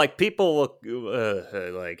people will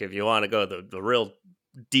like, if you want to go the real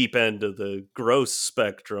deep end of the gross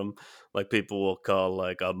spectrum, like people will call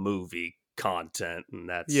like a movie content, and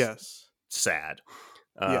that's sad.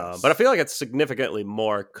 But I feel like it's significantly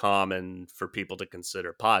more common for people to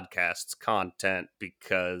consider podcasts content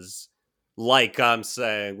because, like I'm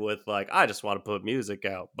saying, with like, I just want to put music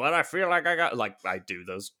out, but I feel like I do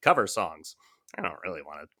those cover songs. I don't really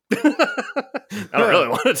want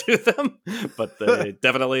to do them, but they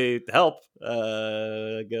definitely help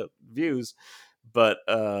get views. But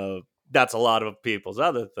that's a lot of people's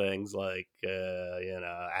other things, like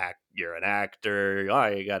you're an actor. Oh,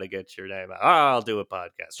 you got to get your name out. Oh, I'll do a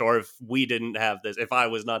podcast. Or if we didn't have this, if I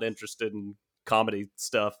was not interested in comedy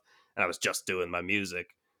stuff and I was just doing my music,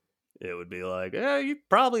 it would be like, yeah, you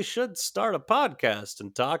probably should start a podcast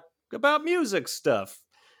and talk about music stuff.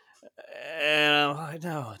 And I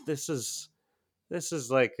know this is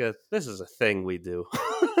a thing we do.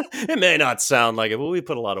 It may not sound like it, but we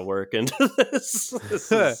put a lot of work into this.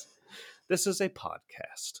 This is a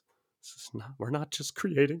podcast. We're not just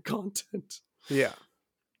creating content. Yeah.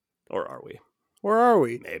 Or are we? Or are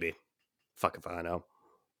we? Maybe. Fuck if I know.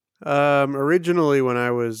 Originally, when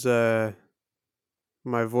I was,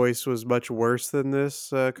 my voice was much worse than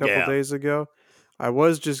this a couple days ago. I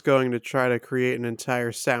was just going to try to create an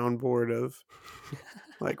entire soundboard of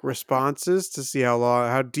like responses to see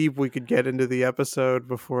how deep we could get into the episode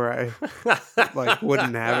before I like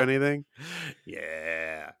wouldn't have anything.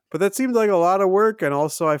 Yeah. But that seemed like a lot of work, and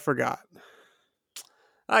also I forgot.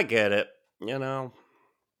 I get it. You know,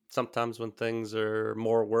 sometimes when things are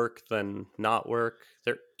more work than not work,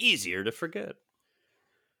 they're easier to forget.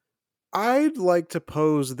 I'd like to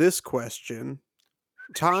pose this question,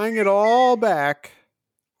 tying it all back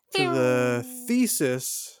to the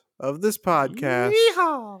thesis of this podcast.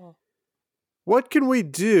 Yeehaw! What can we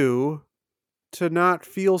do to not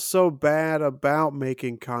feel so bad about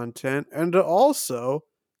making content, and to also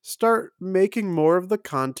start making more of the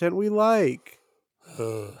content we like?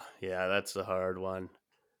 Yeah, that's a hard one.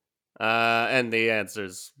 And the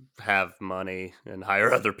answer's have money and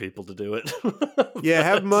hire other people to do it. Yeah,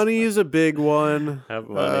 have money is a big one. Have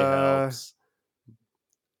money helps.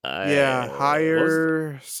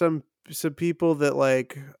 Hire some people that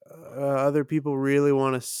like other people really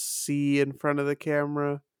want to see in front of the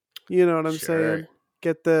camera. You know what I'm saying?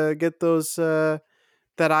 Get those that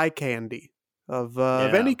eye candy of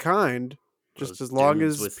any kind. Just those as long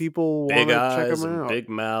as people want to check them out. Big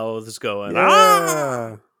mouths going,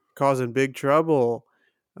 causing big trouble.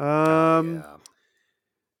 And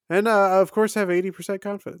of course, have 80%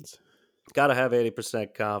 confidence. Gotta have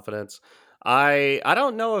 80% confidence. I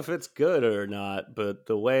don't know if it's good or not, but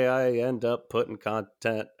the way I end up putting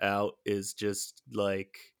content out is just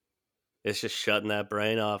like, it's just shutting that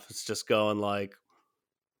brain off. It's just going like,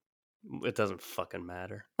 it doesn't fucking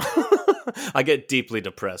matter. I get deeply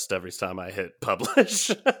depressed every time I hit publish.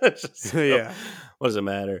 What does it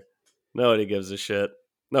matter? Nobody gives a shit.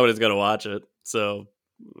 Nobody's gonna watch it, so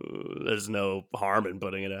there's no harm in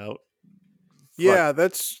putting it out. Yeah,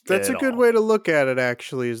 that's a good way to look at it,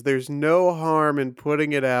 actually, is there's no harm in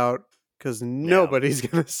putting it out because nobody's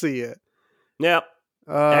gonna see it. Yep.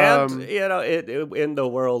 And it in the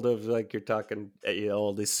world of like, you're talking, you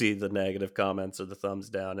only see the negative comments or the thumbs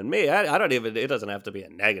down. And me, I don't even, it doesn't have to be a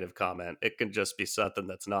negative comment. It can just be something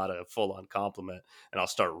that's not a full-on compliment, and I'll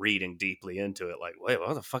start reading deeply into it. Like, wait,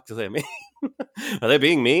 what the fuck do they mean? Are they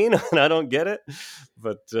being mean? And I don't get it.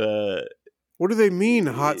 But What do they mean,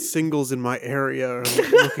 hot singles in my area?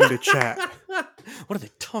 I'm looking to chat. What are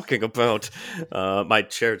they talking about? My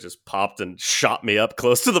chair just popped and shot me up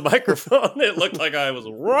close to the microphone. It looked like I was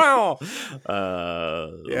wow. Yeah,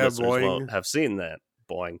 listeners boing. won't have seen that.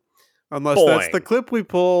 Boing. Unless that's the clip we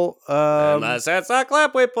pull. Unless that's the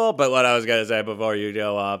clip we pull. But what I was going to say before you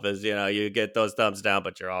go off is, you get those thumbs down,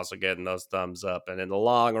 but you're also getting those thumbs up. And in the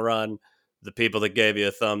long run, the people that gave you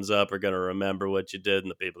a thumbs up are going to remember what you did, and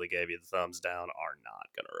the people that gave you the thumbs down are not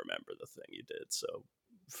going to remember the thing you did. So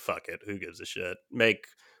fuck it. Who gives a shit? Make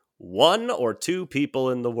 1 or 2 people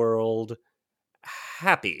in the world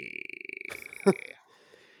happy.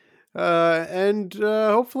 And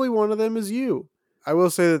hopefully one of them is you. I will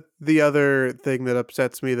say that the other thing that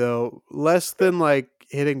upsets me, though, less than like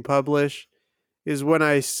hitting publish, is when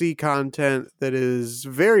I see content that is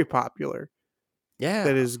very popular. Yeah.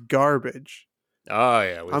 That is garbage. Oh,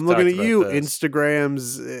 yeah. I'm looking at you,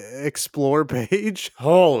 Instagram's explore page.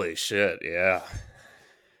 Holy shit, yeah.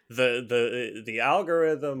 The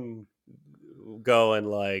algorithm going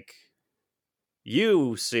like,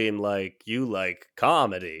 you seem like you like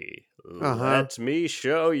comedy. Let me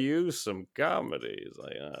show you some comedy. It's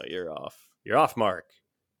like, oh, you're off mark.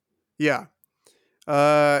 Yeah.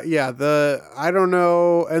 I don't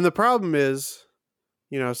know. And the problem is,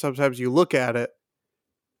 sometimes you look at it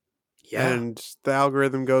and the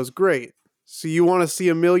algorithm goes, great. So you want to see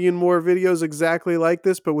a million more videos exactly like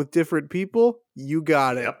this, but with different people? You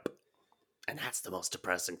got it. Yep. And that's the most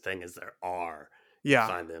depressing thing is there are. Yeah. You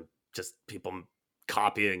find them just people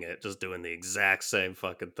copying it, just doing the exact same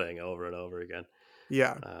fucking thing over and over again.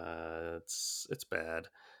 Yeah. It's bad.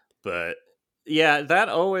 But yeah, that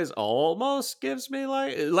always almost gives me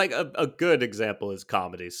like a good example is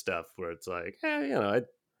comedy stuff where it's like, I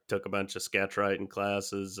took a bunch of sketch writing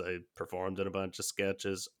classes. I performed in a bunch of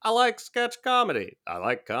sketches. I like sketch comedy. I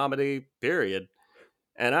like comedy, period.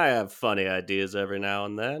 And I have funny ideas every now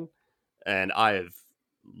and then. And I have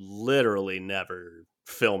literally never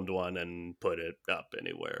filmed one and put it up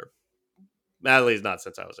anywhere. At least not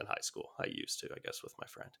since I was in high school. I used to, I guess, with my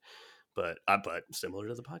friend. But similar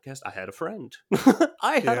to the podcast, I had a friend.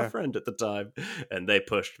 I had a friend at the time, and they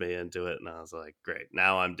pushed me into it, and I was like, great,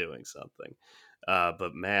 now I'm doing something.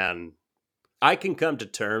 But man, I can come to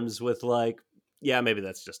terms with like, yeah, maybe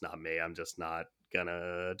that's just not me. I'm just not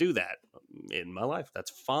gonna do that in my life.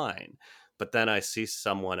 That's fine. But then I see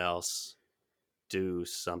someone else do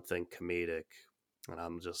something comedic, and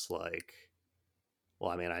I'm just like,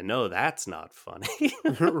 well, I mean, I know that's not funny.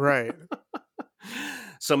 Right.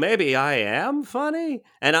 So maybe I am funny,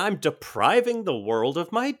 and I'm depriving the world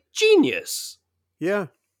of my genius. Yeah.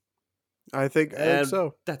 I think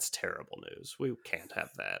so. That's terrible news. We can't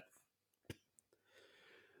have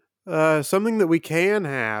that. Something that we can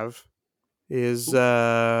have is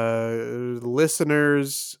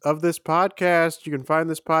listeners of this podcast. You can find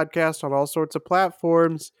this podcast on all sorts of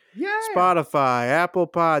platforms. Yeah. Spotify, Apple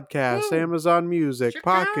Podcasts, Amazon Music,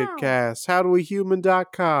 Pocket Casts,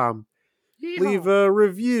 howdowehuman.com. Leave a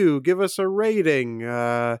review, give us a rating,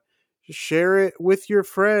 share it with your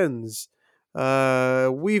friends.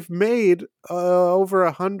 We've made over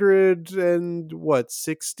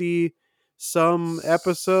 160 some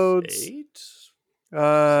episodes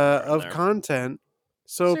of content.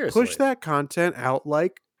 So seriously, push that content out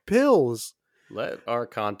like pills. Let our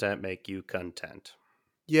content make you content.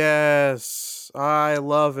 Yes, I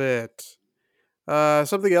love it.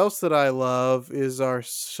 Something else that I love is our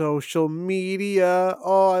social media.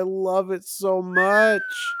 Oh, I love it so much.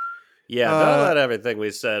 Yeah, don't let everything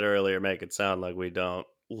we said earlier make it sound like we don't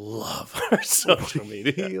love our social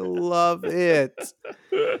media. We love it.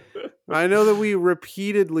 I know that we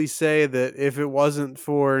repeatedly say that if it wasn't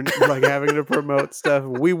for like having to promote stuff,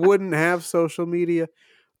 we wouldn't have social media.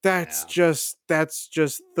 That's just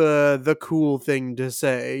the cool thing to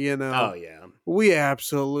say, Oh, yeah. We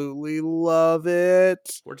absolutely love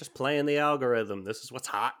it. We're just playing the algorithm. This is what's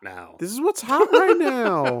hot now. This is what's hot right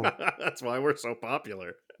now. That's why we're so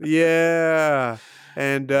popular. Yeah.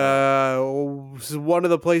 And one of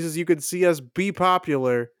the places you could see us be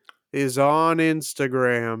popular is on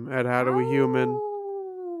Instagram at How Do We Human.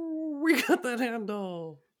 We got that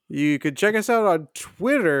handle. You could check us out on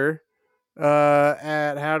Twitter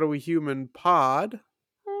at How Do We Human Pod.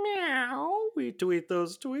 Meow. We tweet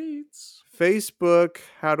those tweets. Facebook,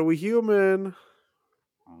 How Do We Human.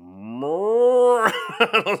 I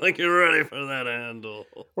don't think you're ready for that handle.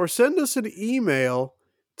 Or send us an email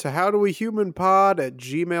to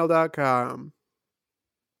howdowehumanpod@gmail.com.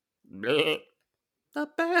 The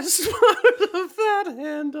best part of that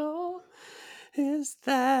handle is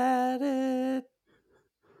that it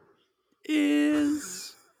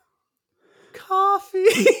is coffee.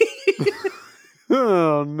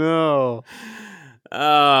 Oh, no.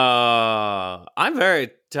 I'm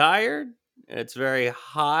very tired. It's very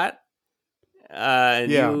hot.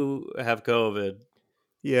 And you have COVID.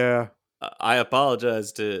 Yeah. I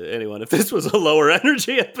apologize to anyone if this was a lower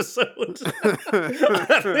energy episode.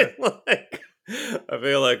 I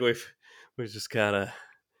feel like we've just kind of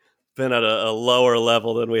been at a lower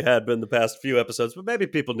level than we had been the past few episodes, but maybe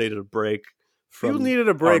people needed a break from people needed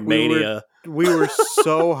a break. mania. We were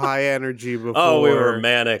so high energy before. Oh, we were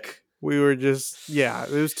manic. We were just,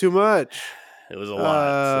 it was too much. It was a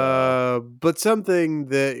lot. But something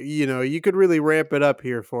that, you could really ramp it up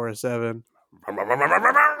here for us, Evan.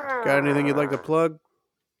 Got anything you'd like to plug?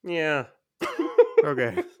 Yeah.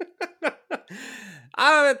 Okay.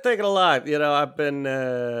 I've been thinking a lot. I've been,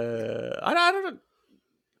 I don't know.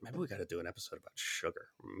 Maybe we got to do an episode about sugar.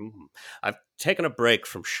 I've taken a break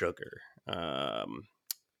from sugar. I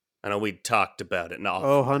know we talked about it. No.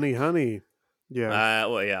 Oh, honey. Yeah.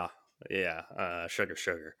 Well, yeah. Yeah. Sugar.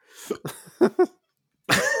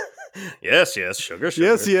 Yes. Sugar.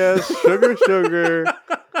 Yes. Sugar.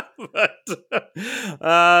 But,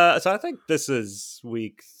 so I think this is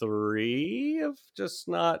week 3 of just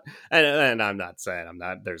not, and I'm not saying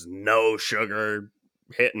there's no sugar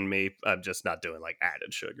hitting me. I'm just not doing like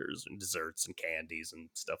added sugars and desserts and candies and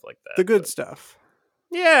stuff like that. The good stuff.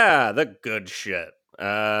 Yeah, the good shit.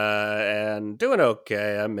 And doing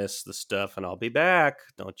okay. I miss the stuff and I'll be back.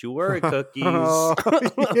 Don't you worry, Cookies. Oh,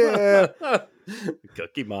 yeah.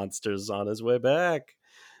 Cookie Monster's on his way back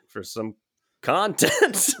for some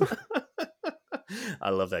content. I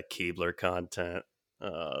love that Keebler content.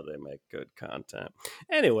 They make good content.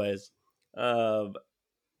 Anyways, I've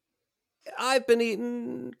been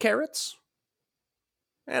eating carrots.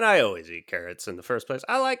 And I always eat carrots in the first place.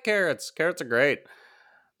 I like carrots. Carrots are great.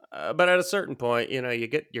 But at a certain point, you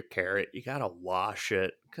get your carrot, you gotta wash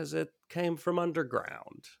it because it came from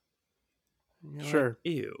underground. Sure.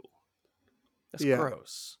 Like, ew. That's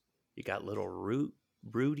gross. You got little rooty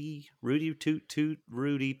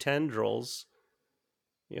tendrils.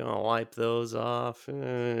 Wipe those off.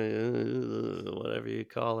 Whatever you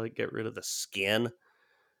call it. Get rid of the skin.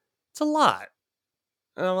 It's a lot.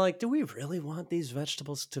 And I'm like, do we really want these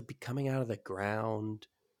vegetables to be coming out of the ground?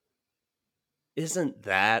 Isn't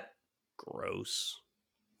that gross?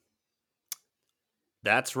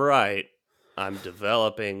 That's right. I'm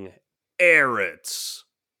developing carrots.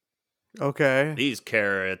 Okay. These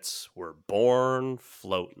carrots were born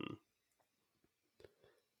floating.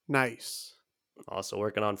 Nice. Also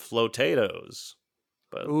working on flotatoes.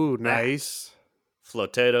 But ooh, nice.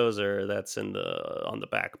 Flotatoes that's on the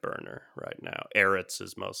back burner right now. Carrots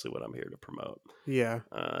is mostly what I'm here to promote. Yeah.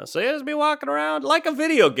 So just be walking around like a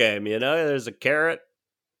video game, There's a carrot.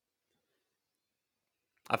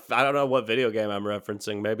 I don't know what video game I'm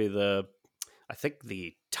referencing. Maybe I think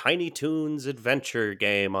the Tiny Toons Adventure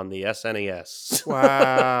game on the SNES.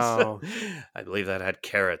 Wow. I believe that had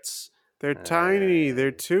carrots. They're tiny.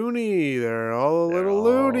 They're toony. They're all a little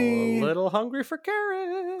loony. A little hungry for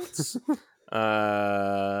carrots.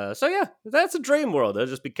 So yeah, that's a dream world. There'll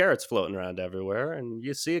just be carrots floating around everywhere, and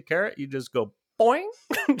you see a carrot, you just go boing.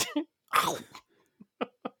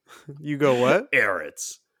 You go what?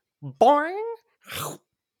 Carrots. Boing.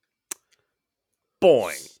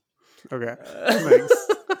 Boing. Okay. Thanks.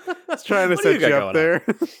 I was trying to set you up there.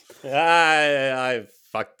 I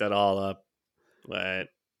fucked it all up.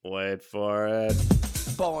 Wait for it.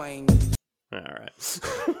 Boing. All right.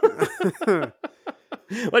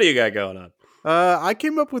 What do you got going on? I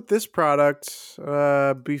came up with this product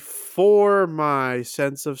before my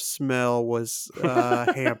sense of smell was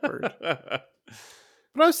hampered. But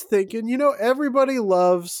I was thinking, everybody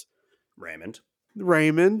loves Raymond,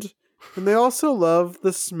 and they also love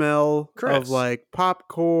the smell of like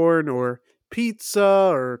popcorn or pizza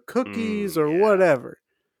or cookies or whatever.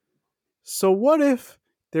 So what if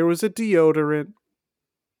there was a deodorant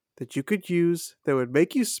that you could use that would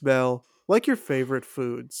make you smell like your favorite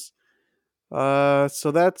foods?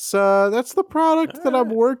 So that's the product that I'm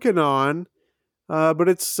working on. But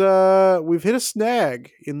it's we've hit a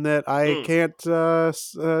snag in that I can't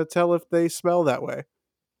tell if they smell that way.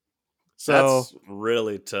 So that's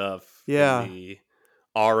really tough. Yeah. In the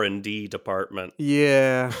R&D department.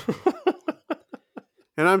 Yeah.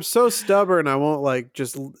 And I'm so stubborn, I won't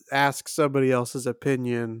just ask somebody else's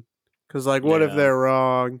opinion. Because what if they're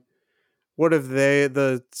wrong? What if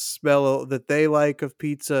the smell that they like of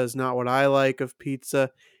pizza is not what I like of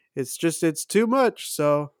pizza? It's too much.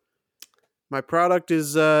 So my product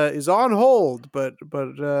is on hold, but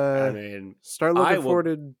I mean, start looking forward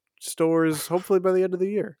to stores hopefully by the end of the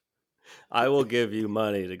year. I will give you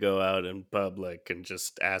money to go out in public and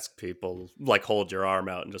just ask people, like, hold your arm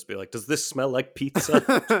out and just be like, does this smell like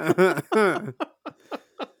pizza?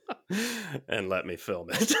 And let me film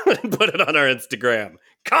it and put it on our Instagram.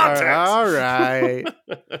 Context! All right.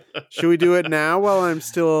 Should we do it now while I'm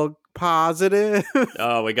still positive?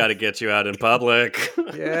 Oh, we got to get you out in public.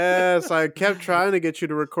 Yes, I kept trying to get you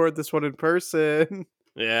to record this one in person.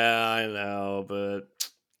 Yeah, I know, but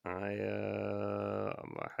I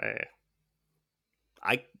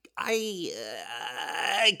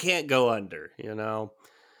can't go under, you know.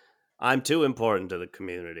 I'm too important to the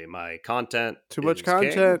community. My content too much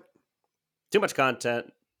content. Too much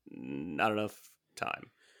content. Not enough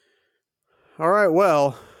time. All right,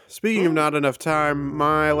 well, speaking of not enough time,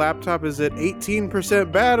 my laptop is at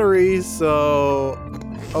 18% battery, so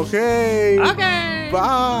okay. Okay.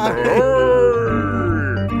 Bye.